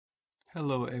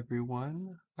Hello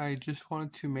everyone. I just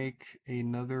wanted to make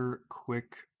another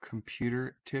quick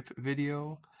computer tip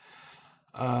video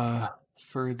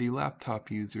for the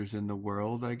laptop users in the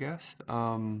world, I guess.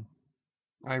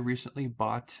 I recently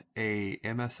bought a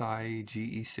MSI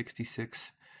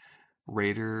GE66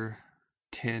 Raider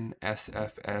 10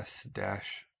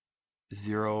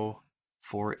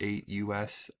 SFS-048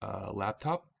 US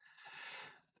laptop.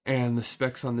 And the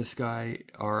specs on this guy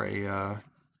are a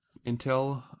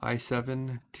Intel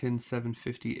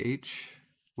i7-10750H,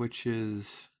 which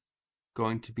is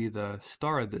going to be the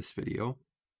star of this video.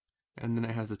 And then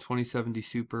it has a 2070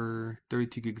 Super,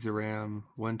 32 gigs of RAM,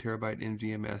 1 terabyte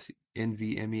NVMe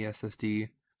SSD,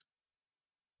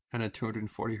 and a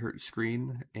 240 hertz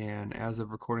screen. And as of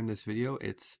recording this video,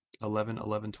 it's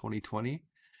 11/11/2020,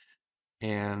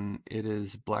 and it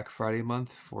is Black Friday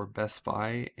month for Best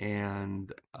Buy.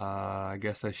 And I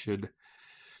guess I should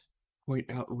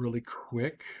point out really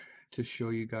quick to show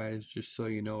you guys, just so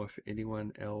you know if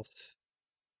anyone else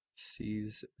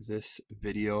sees this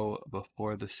video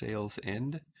before the sales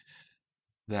end,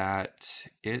 that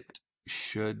it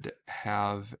should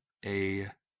have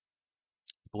a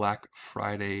Black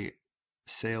Friday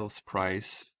sales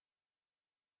price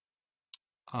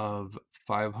of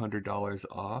 $500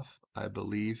 off. I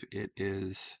believe it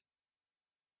is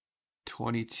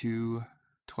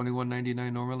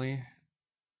 $21.99 normally.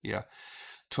 Yeah,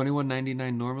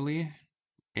 $21.99 normally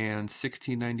and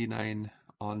 $16.99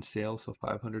 on sale, so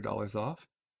 $500 off.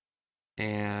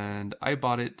 And I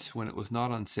bought it when it was not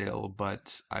on sale,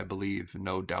 but I believe,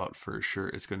 no doubt for sure,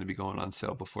 it's going to be going on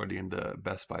sale before the end of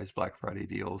Best Buy's Black Friday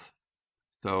deals.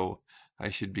 So I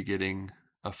should be getting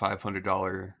a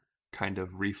 $500 kind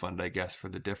of refund, I guess, for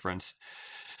the difference.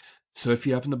 So if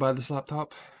you happen to buy this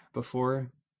laptop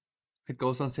before it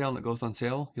goes on sale and it goes on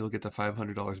sale, you'll get the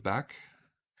 $500 back.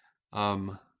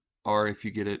 Or if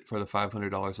you get it for the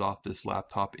 $500 off, this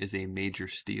laptop is a major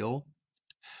steal.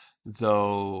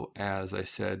 Though, as I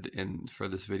said for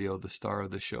this video, the star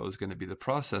of the show is going to be the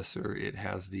processor. It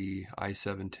has the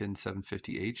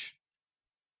i7-10750H.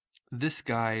 This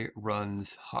guy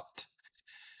runs hot.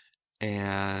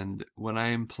 And when I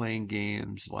am playing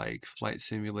games like Flight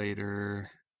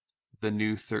Simulator, the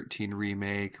new 13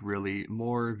 remake, really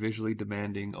more visually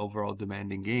demanding, overall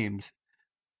demanding games,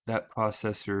 that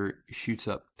processor shoots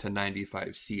up to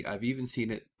 95C. I've even seen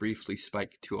it briefly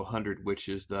spike to 100, which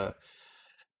is the,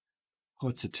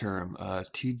 what's the term?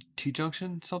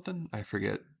 T-junction something? I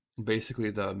forget. Basically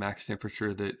the max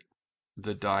temperature that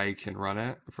the die can run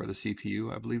at for the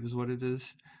CPU, I believe is what it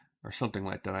is, or something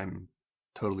like that. I'm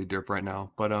totally derp right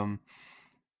now. But a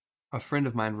friend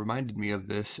of mine reminded me of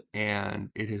this, and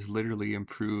it has literally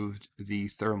improved the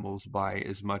thermals by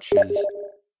as much as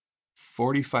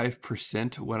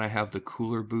 45% when I have the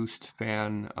cooler boost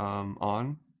fan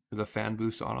the fan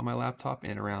boost on my laptop,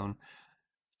 and around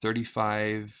 30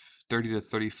 to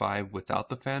 35 without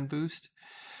the fan boost.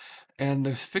 And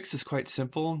the fix is quite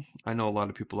simple. I know a lot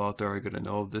of people out there are going to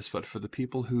know this, but for the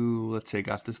people who, let's say,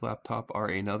 got this laptop are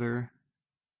another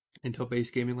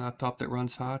Intel-based gaming laptop that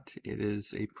runs hot, it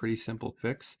is a pretty simple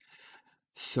fix.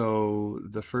 So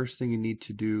the first thing you need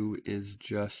to do is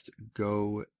just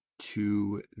go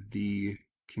to the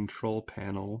control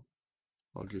panel.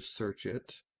 I'll just search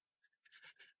it.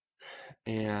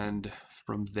 And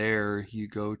from there, you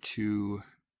go to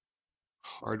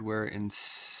hardware and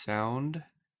sound,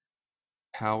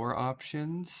 power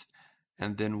options,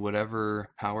 and then whatever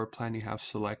power plan you have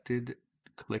selected,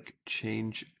 click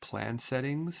change plan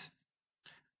settings,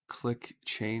 click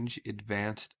change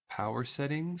advanced power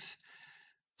settings,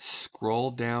 scroll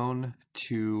down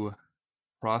to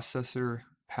processor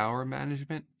power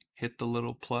management, hit the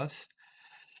little plus,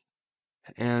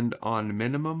 and on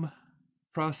minimum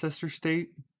processor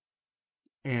state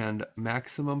and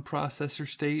maximum processor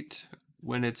state,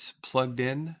 when it's plugged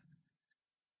in,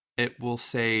 it will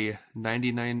say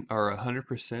 99 or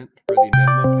 100% for the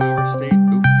minimum power state.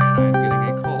 Oop, and I'm getting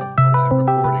a call while I'm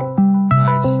recording.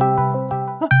 Nice.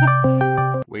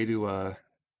 Way to I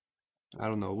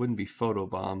don't know, it wouldn't be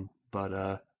photobomb,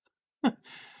 but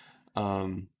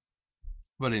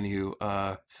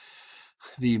anywho,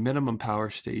 the minimum power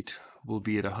state will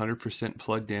be at 100%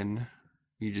 plugged in.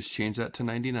 You just change that to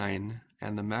 99,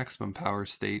 and the maximum power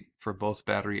state for both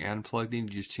battery and plugged in, you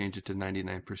just change it to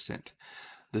 99%.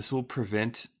 This will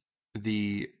prevent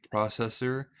the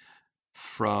processor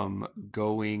from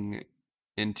going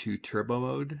into turbo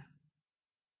mode,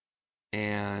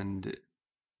 and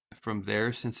from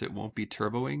there, since it won't be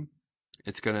turboing,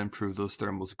 it's going to improve those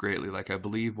thermals greatly. Like, I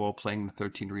believe while playing the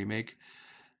 13 remake,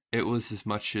 it was as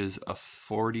much as a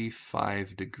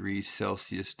 45 degrees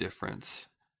Celsius difference.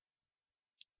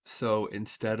 So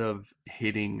instead of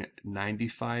hitting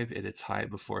 95 at its high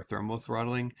before thermal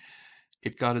throttling,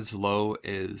 it got as low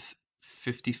as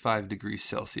 55 degrees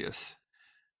Celsius.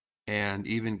 And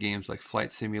even games like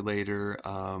Flight Simulator,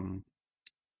 God,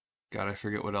 I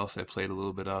forget what else I played a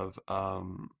little bit of.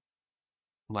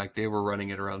 Like they were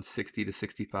running at around 60 to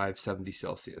 65, 70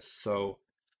 Celsius. So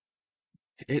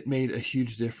it made a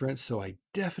huge difference. So I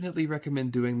definitely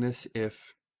recommend doing this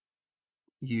if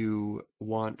you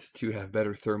want to have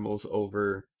better thermals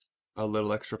over a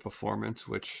little extra performance,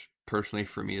 which personally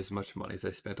for me, as much money as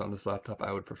I spent on this laptop,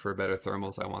 I would prefer better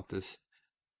thermals. I want this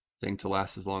thing to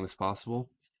last as long as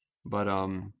possible. But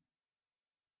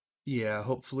yeah,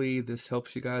 hopefully this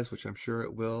helps you guys, which I'm sure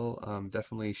it will.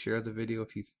 Definitely share the video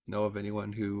if you know of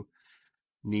anyone who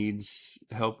needs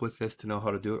help with this to know how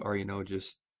to do it, or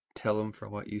just tell them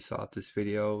from what you saw at this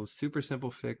video. Super simple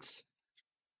fix.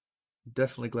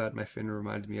 Definitely glad my friend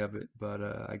reminded me of it, but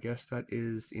I guess that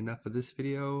is enough of this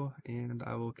video, and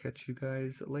I will catch you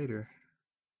guys later.